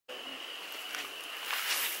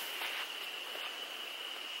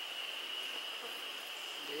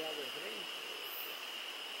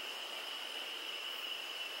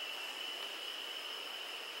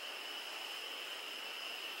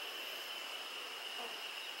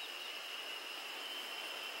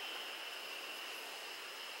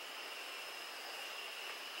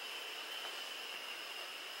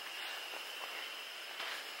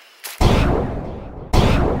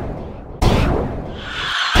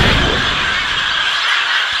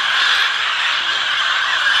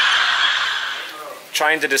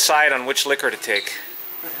Trying to decide on which liquor to take.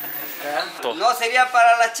 No sería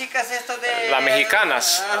para las chicas esto de las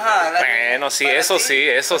mexicanas. Ajá, bueno, sí, eso ti, sí,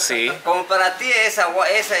 eso sí. Como para ti esa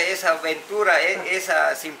aventura,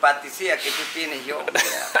 esa simpatía que tú tienes yo.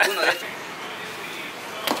 Uno de estos.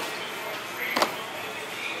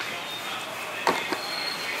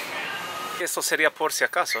 Eso sería por si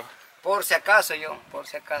acaso. Por si acaso por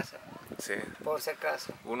si acaso. Sí. Por si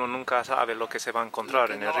acaso. Uno nunca sabe lo que se va a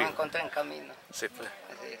encontrar en el río. Lo va a encontrar en camino. Sí, pues.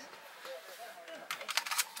 Así es.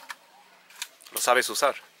 ¿Lo sabes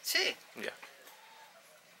usar? Sí. Ya.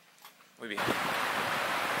 Muy bien.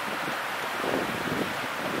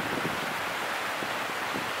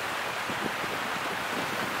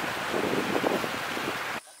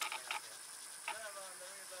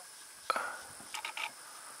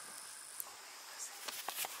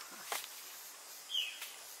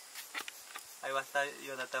 Ahí va a estar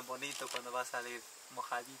Jonathan bonito cuando va a salir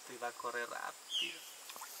mojadito y va a correr rápido.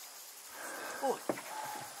 Uy.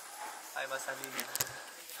 Ahí va a salir.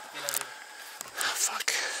 Mira, mira.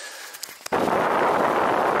 Fuck.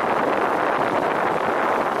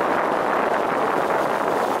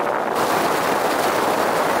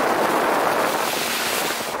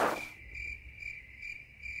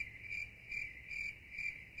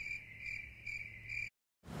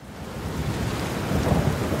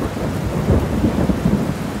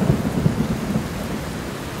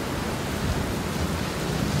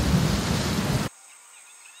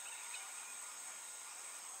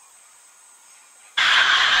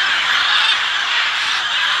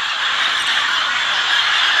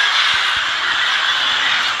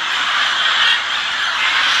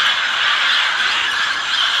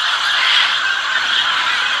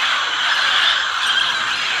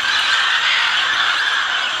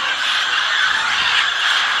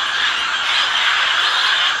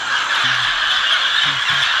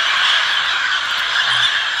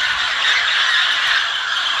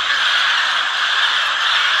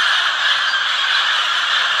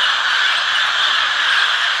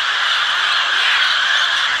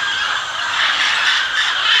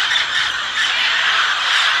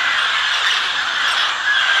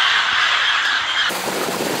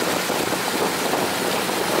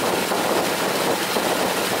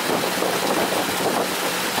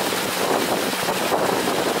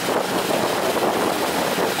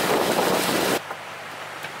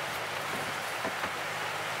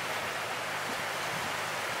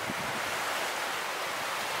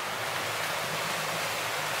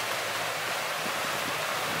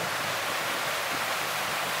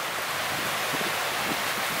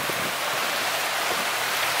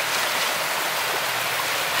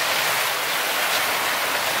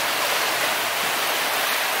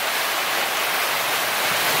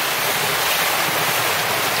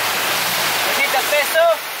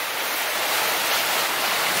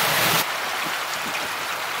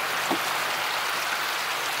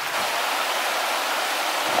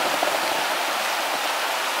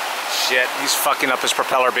 Shit, he's fucking up his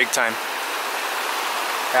propeller big time.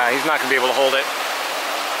 Yeah, he's not gonna be able to hold it.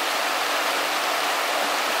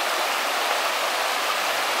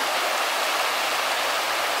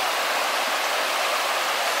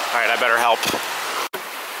 Alright, I better help.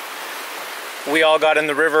 We all got in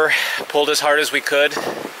the river, pulled as hard as we could.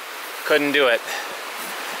 Couldn't do it.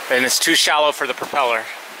 And it's too shallow for the propeller.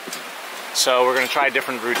 So we're gonna try a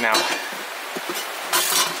different route now.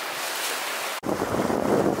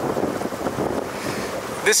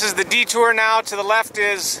 This is the detour now. To the left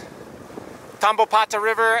is Tambopata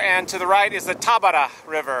River and to the right is the Tavara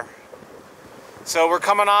River. So we're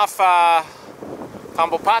coming off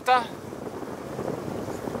Tambopata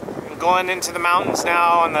and going into the mountains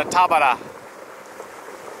now on the Tavara.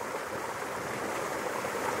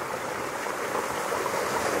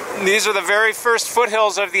 These are the very first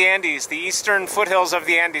foothills of the Andes, the eastern foothills of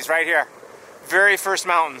the Andes right here. Very first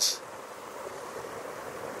mountains.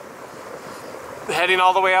 Heading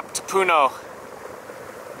all the way up to Puno.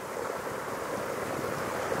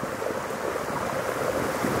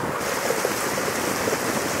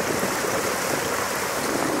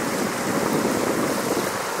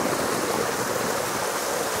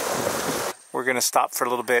 We're gonna stop for a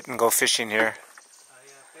little bit and go fishing here.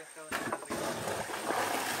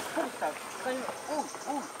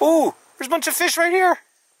 There's a bunch of fish right here.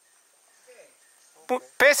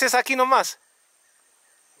 Peces aquí nomás.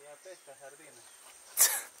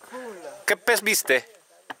 ¿Qué pez viste?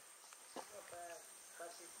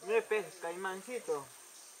 No es pez, caimancito.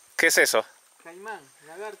 ¿Qué es eso? Caimán,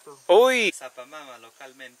 lagarto. Uy. Zapamama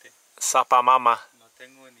localmente. Zapamama. No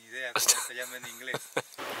tengo ni idea cómo se llama en inglés.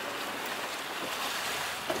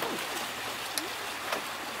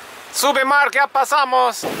 Sube mar, ya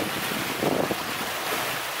pasamos.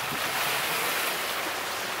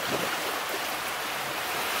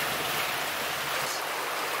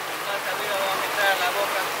 Más arriba vamos a meter la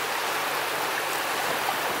boca.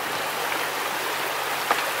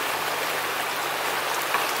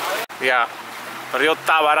 Yeah, Rio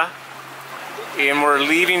Tavara. And we're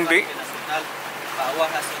leaving the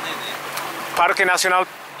Bahuaja-Sonene. Parque Nacional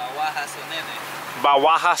Bahuaja-Sonene.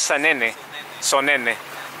 Bahuaja-Sonene. Sonene.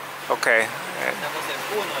 Okay. Estamos en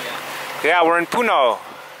Puno ya. Yeah, we're in Puno.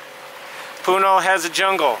 Puno has a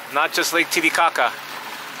jungle, not just Lake Titicaca.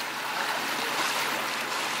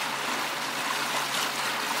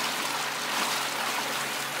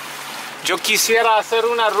 Yo quisiera hacer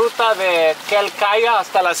una ruta de Quelcaya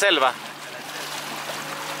hasta la selva.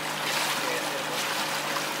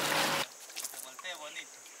 Voltea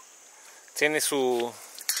bonito. Tiene su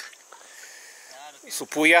Claro, tiene-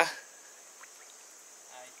 puya.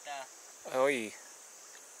 Ahí está. Uy.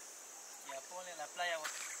 Ya ponle la playa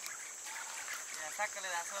bonita. Ya sácale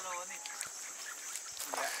el anzuelo bonito.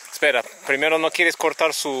 Espera, primero no quieres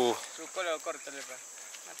cortar su... Su cola córtale, pa.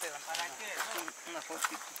 ¿Para qué? No, Una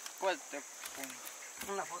fotito. Cuéntame.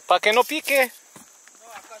 Una foto. Para que no pique.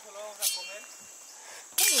 no, ¿acaso lo vamos a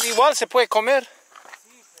comer? Igual se puede comer.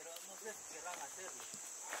 Sí, pero no sé si querrán hacerlo.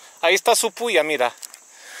 Ahí está su puya, mira.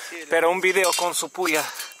 Sí, Pero un video con su puya.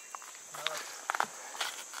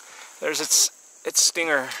 There's its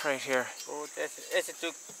stinger right here. Puta, ese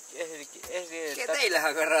tú... ¿Qué te las has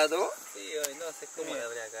agarrado? Sí, hoy no sé cómo le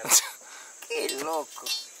habría agarrado. Qué loco.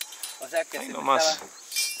 O sea que Ay, se me nomás.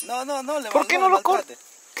 estaba... No, le ¿Por qué no lo cortas?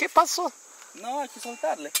 ¿Qué pasó? No, hay que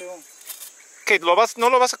soltarle, pero... ¿Qué, no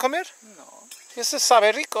lo vas a comer? No. Ese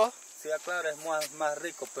sabe rico. Sí, claro, es más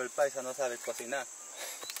rico, pero el paisa no sabe cocinar.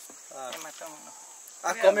 Ah.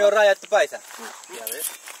 ¿Has comido raya tu paisa? Ya ves.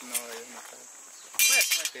 No, ellos no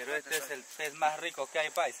saben. Pero este es el pez más rico que hay,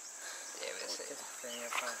 paisa.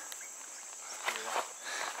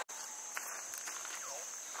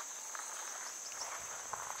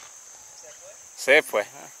 Se fue.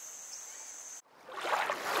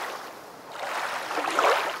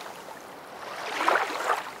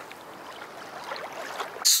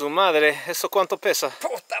 Su madre, ¿eso cuánto pesa?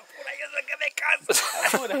 Puta, pura, yo sé que me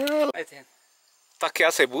canso. Está que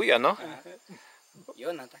hace bulla, ¿no?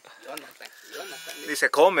 Jonathan. Dice,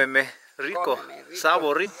 cómeme, rico, Cómeme, rico.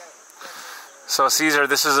 sabor rico. So Caesar,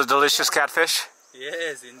 this is a delicious catfish.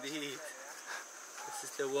 Yes, indeed. This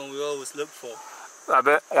is the one we always look for. I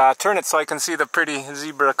bet, turn it so I can see the pretty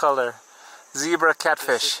zebra color. Zebra This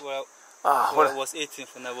catfish. is what Ah, I what was eating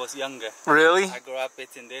when I was younger. really? I grew up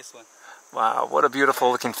eating this one. Wow, what a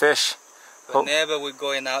beautiful looking fish. Oh. Whenever we're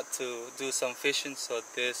going out to do some fishing, so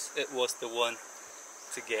it was the one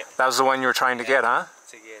to get. That was the one you were trying to get, huh?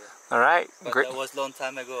 To get it. All right, But great. that was a long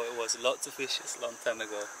time ago. It was lots of fishes long time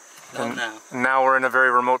ago. Not And now. now we're in a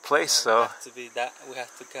very remote place, We so have to be that. We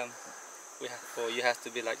have to come. Or you have to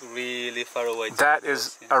be like really far away. to that do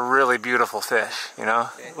is this, yeah. a really beautiful fish, you know?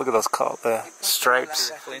 Okay. Look at those the stripes,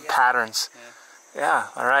 Exactly. patterns. Yeah,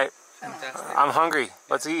 all right. Fantastic. I'm hungry.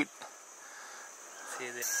 Let's eat. See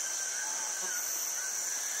this.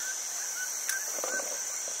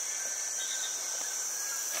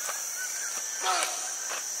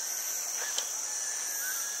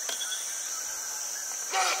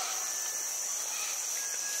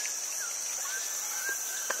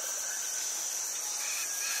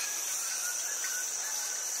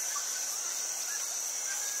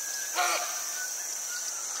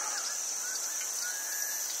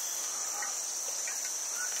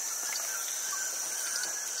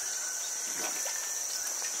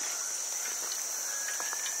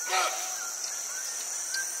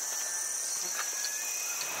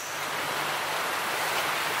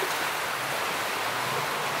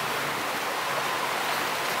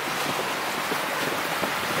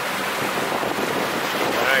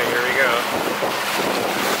 Alright, here we go.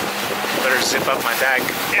 Better zip up my bag.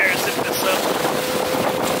 Here, zip this up.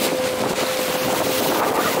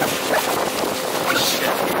 Oh,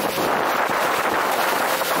 shit.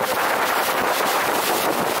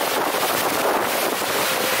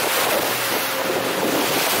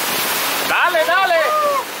 Dale, dale!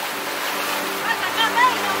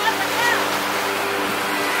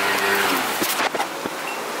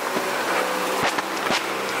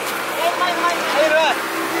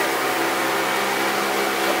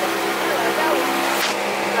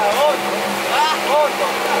 fondo.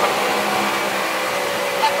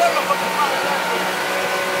 De acuerdo con tu padre.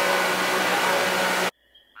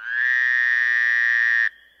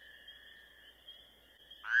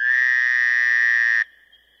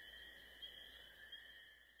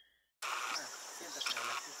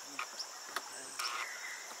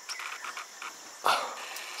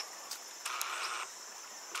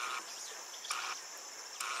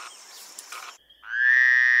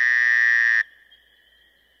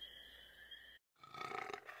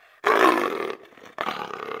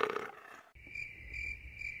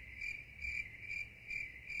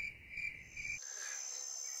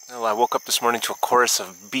 Well, I woke up this morning to a chorus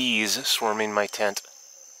of bees swarming my tent.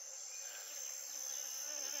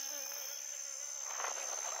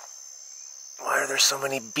 Why are there so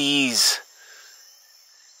many bees?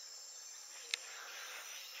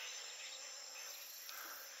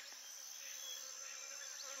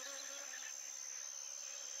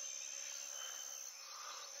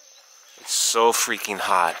 It's so freaking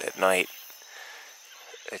hot at night.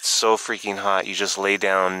 It's so freaking hot. You just lay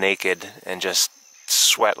down naked and just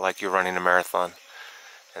sweat like you're running a marathon.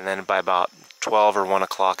 And then by about 12 or 1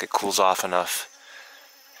 o'clock it cools off enough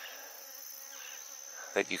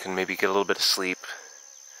that you can maybe get a little bit of sleep.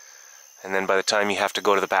 And then by the time you have to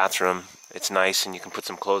go to the bathroom, it's nice and you can put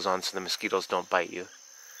some clothes on so the mosquitoes don't bite you.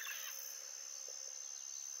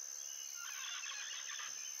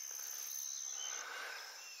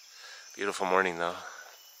 Beautiful morning though.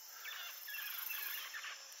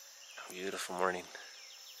 Beautiful morning.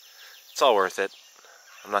 It's all worth it.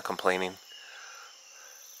 I'm not complaining.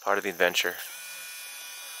 Part of the adventure.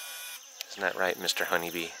 Isn't that right, Mr.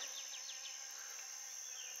 Honeybee?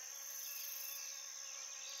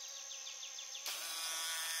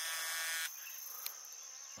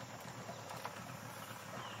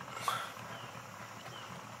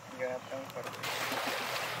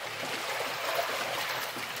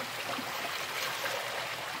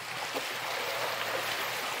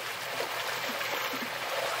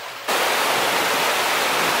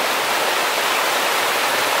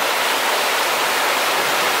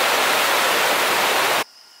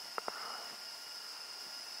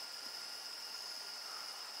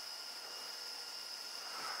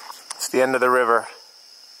 It's the end of the river.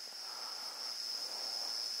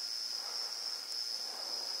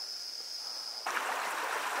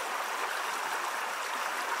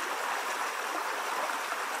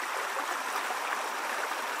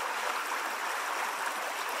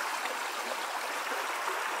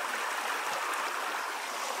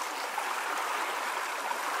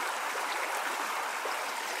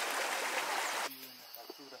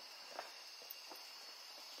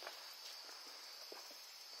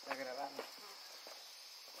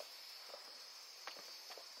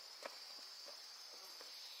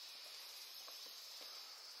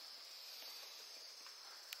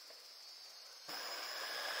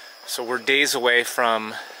 So we're days away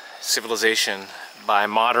from civilization by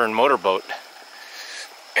modern motorboat,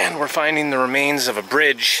 and we're finding the remains of a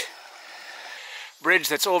bridge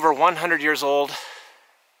that's over 100 years old.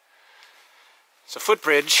 It's a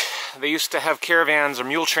footbridge. They used to have caravans or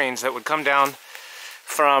mule trains that would come down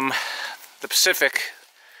from the Pacific,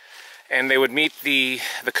 and they would meet the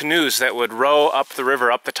canoes that would row up the river,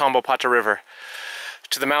 up the Tambopata River,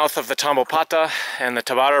 to the mouth of the Tambopata and the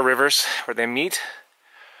Tavara rivers, where they meet.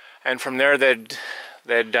 And from there they'd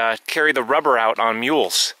carry the rubber out on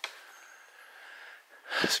mules.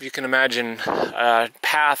 So you can imagine a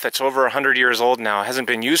path that's over 100 years old now, hasn't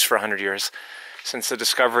been used for 100 years, since the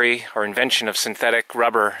discovery or invention of synthetic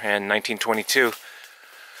rubber in 1922,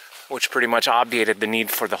 which pretty much obviated the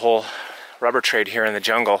need for the whole rubber trade here in the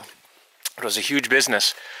jungle. It was a huge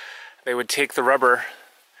business. They would take the rubber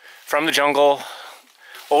from the jungle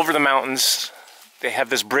over the mountains. They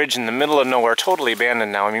have this bridge in the middle of nowhere, totally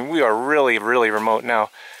abandoned now. I mean, we are really, really remote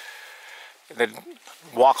now. They'd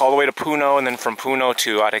walk all the way to Puno, and then from Puno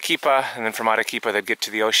to Arequipa, and then from Arequipa they'd get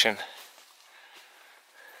to the ocean.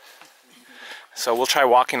 So we'll try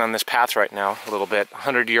walking on this path right now a little bit.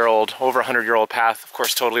 Over 100-year-old path, of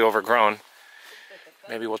course totally overgrown.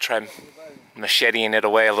 Maybe we'll try macheteing it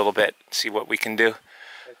away a little bit, see what we can do.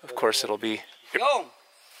 Of course it'll be...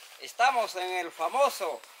 Estamos en el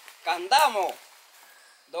famoso Candamo,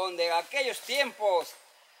 donde en aquellos tiempos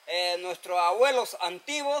nuestros abuelos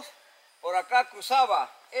antiguos por acá cruzaba.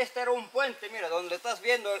 Este era un puente, mira, donde estás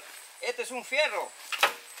viendo, este es un fierro.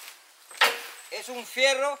 Es un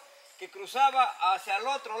fierro que cruzaba hacia el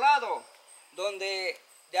otro lado, donde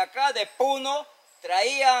de acá de Puno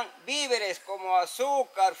traían víveres como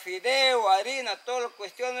azúcar, fideo, harina, todas las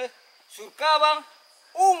cuestiones. Surcaban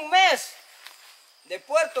un mes de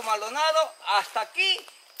Puerto Maldonado hasta aquí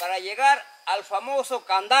para llegar al famoso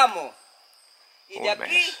Candamo. Y de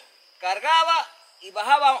aquí cargaba y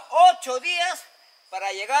bajaban 8 días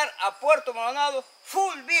para llegar a Puerto Maldonado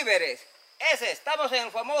full víveres. Estamos en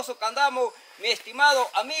el famoso Candamo, mi estimado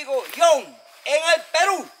amigo John, en el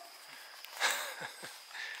Perú.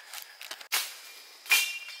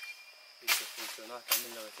 Y que funcionó hasta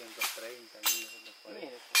 1930,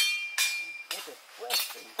 1940.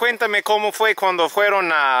 Cuéntame cómo fue cuando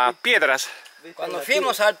fueron a Piedras. Cuando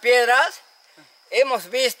fuimos a Piedras, hemos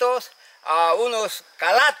visto a unos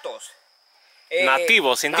calatos.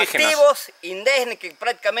 Nativos, indígenas. Nativos, indígenas, que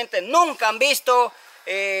prácticamente nunca han visto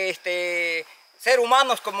ser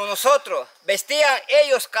humanos como nosotros. Vestían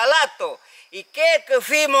ellos calato. ¿Y qué que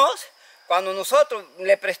fuimos? Cuando nosotros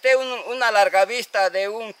le presté una larga vista de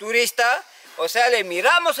un turista, o sea, le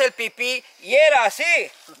miramos el pipí y era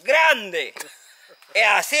así, grande.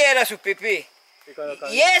 Así era su pipí.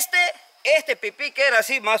 Y este pipí, que era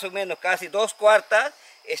así más o menos casi 2/4,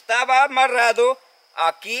 estaba amarrado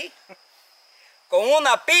aquí con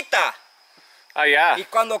una pita. Ah, ya. Y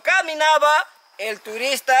cuando caminaba el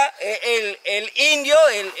turista, el indio,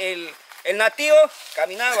 el nativo,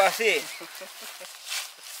 caminaba así.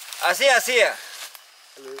 Así hacía.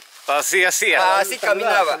 Así hacía. Así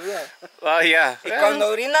caminaba. Ah, ya. Y cuando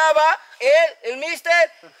orinaba, el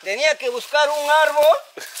mister tenía que buscar un árbol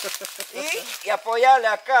y apoyarle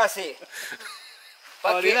acá así.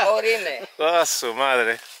 Para que orine. Ah, su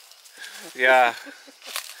madre. Ya.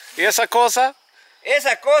 ¿Y esa cosa?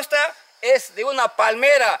 Esa costa es de una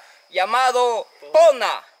palmera llamado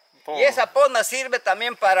pona. Y esa pona sirve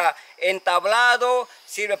también para entablado,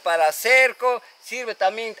 sirve para cerco, sirve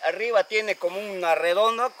también, arriba tiene como una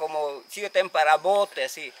redonda, como sirve también para bote,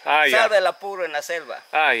 así. Ah, ya. Salve el apuro en la selva.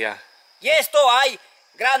 Ah, ya. Y esto hay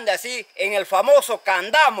grande así en el famoso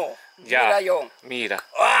Candamo. Ya. Mira, John. Mira.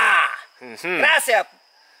 ¡Ah! Gracias.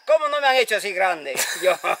 ¿Cómo no me han hecho así grande?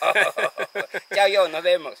 Yo. Chao, yo, nos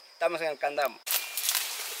vemos. Estamos en el Candamo.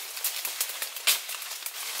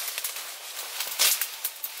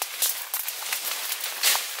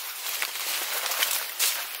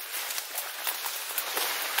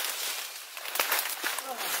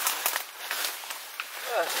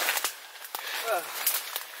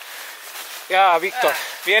 Ya, Víctor.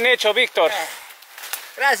 Bien hecho, Víctor.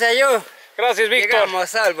 Gracias, yo. Gracias, Víctor. Llegamos a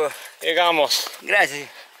salvo. Llegamos. Gracias.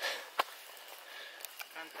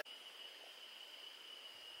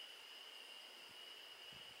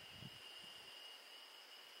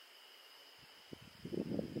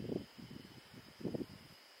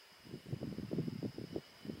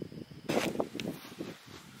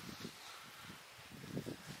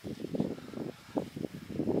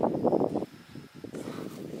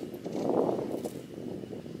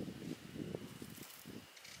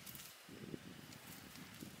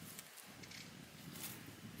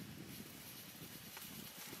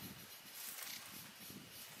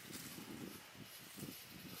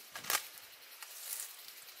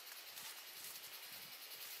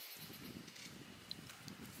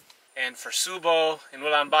 And for Subo in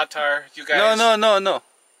Ulaanbaatar, you guys... No.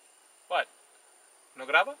 What? No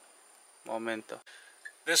graba? Momento.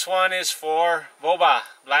 This one is for Voba,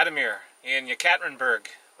 Vladimir, in Yekaterinburg,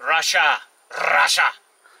 Russia.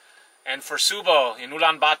 And for Subo in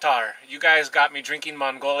Ulaanbaatar, you guys got me drinking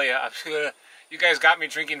Mongolia. You guys got me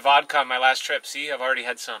drinking vodka on my last trip. See, I've already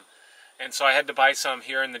had some. And so I had to buy some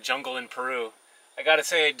here in the jungle in Peru. I gotta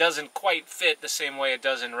say, it doesn't quite fit the same way it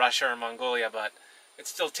does in Russia or Mongolia, but it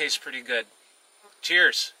still tastes pretty good.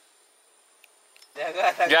 Cheers.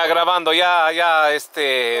 Ya grabando, ya,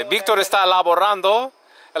 Víctor está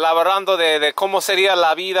elaborando de cómo sería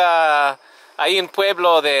la vida ahí en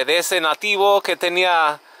pueblo de ese nativo que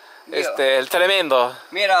tenía el tremendo.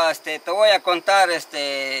 Mira, te voy a contar,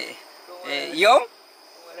 yo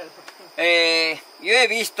he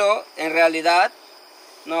visto en realidad,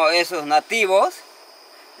 no, esos nativos,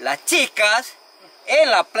 las chicas en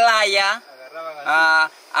la playa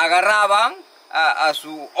agarraban a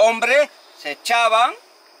su hombre, se echaban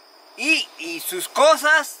y sus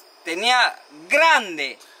cosas tenía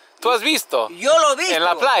grande. ¿Tú has visto? Yo lo he visto. ¿En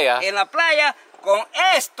la playa? En la playa con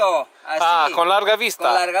esto. Así, con larga vista.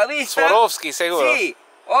 Con larga vista. Swarovski, seguro. Sí.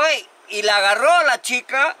 Hoy, y la agarró la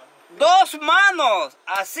chica, 2 manos,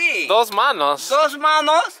 así. 2 manos. 2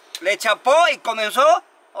 manos, le chapó y comenzó.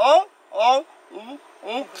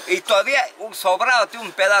 Y todavía sobrado tiene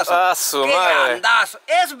un pedazo. Ah, su ¡Qué madre! grandazo!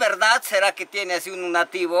 ¿Es verdad? ¿Será que tiene así un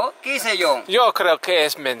nativo? ¿Qué hice yo? Yo creo que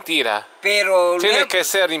es mentira. Pero tiene que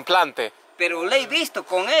ser implante. Pero le he visto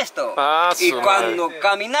con esto. Ah, y su cuando madre.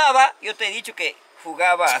 caminaba, yo te he dicho que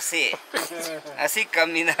jugaba así. Así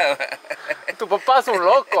caminaba. Tu papá es un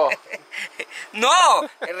loco. No,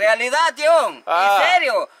 en realidad, John, en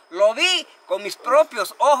serio, lo vi con mis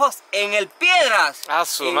propios ojos en el Piedras. Ah,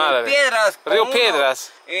 su en madre. El Piedras. Río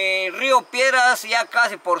Piedras. Río Piedras, ya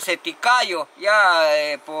casi por Seticayo,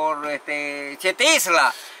 ya por Siete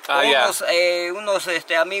Isla. Ah, ya. Unos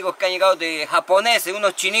amigos que han llegado de japoneses,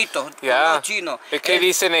 unos chinitos, Ya. unos chinos. ¿Qué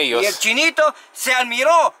dicen ellos? Y el chinito se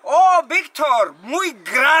admiró. Oh, Víctor, muy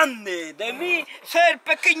grande. De mí ser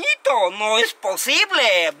pequeñito, no es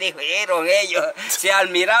posible, dijeron ellos. Se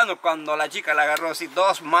admiraron cuando la chica le agarró así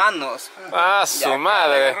 2 manos. Ah, su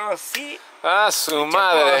madre. Le agarró así. Ah, su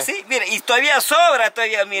madre. Sí, mire, y todavía sobra,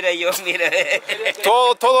 mire.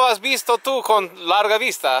 Todo has visto tú con larga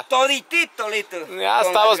vista. Toditito, listo. Ya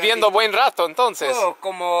estabas viendo buen rato entonces. Oh,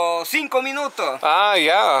 como 5 minutos. Ah,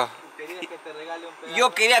 ya.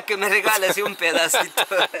 Yo quería que me regales un pedacito.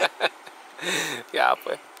 Yeah,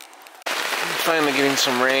 pues. Finally getting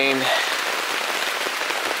some rain. I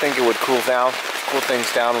think it would cool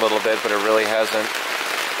things down a little bit, but it really hasn't.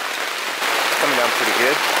 It's coming down pretty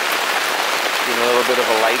good. Getting a little bit of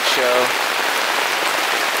a light show.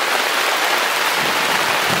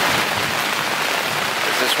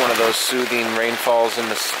 Is this one of those soothing rainfalls in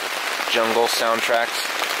the jungle soundtracks?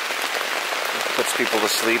 It puts people to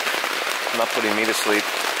sleep. Not putting me to sleep.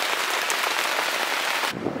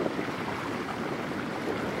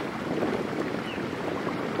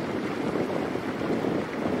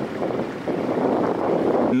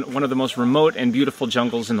 One of the most remote and beautiful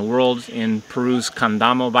jungles in the world in Peru's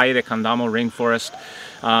Candamo, Valle de Candamo rainforest.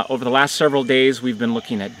 Over the last several days we've been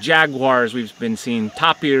looking at jaguars, we've been seeing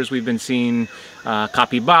tapirs, we've been seeing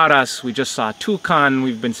capybaras, we just saw toucan,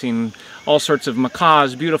 we've been seeing all sorts of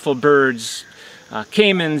macaws, beautiful birds,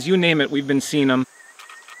 caimans, you name it, we've been seeing them.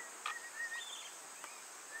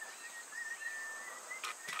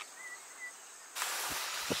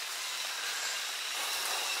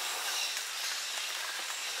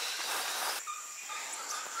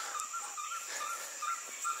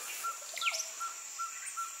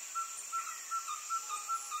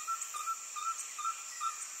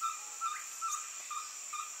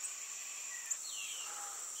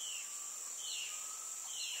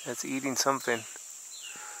 It's eating something.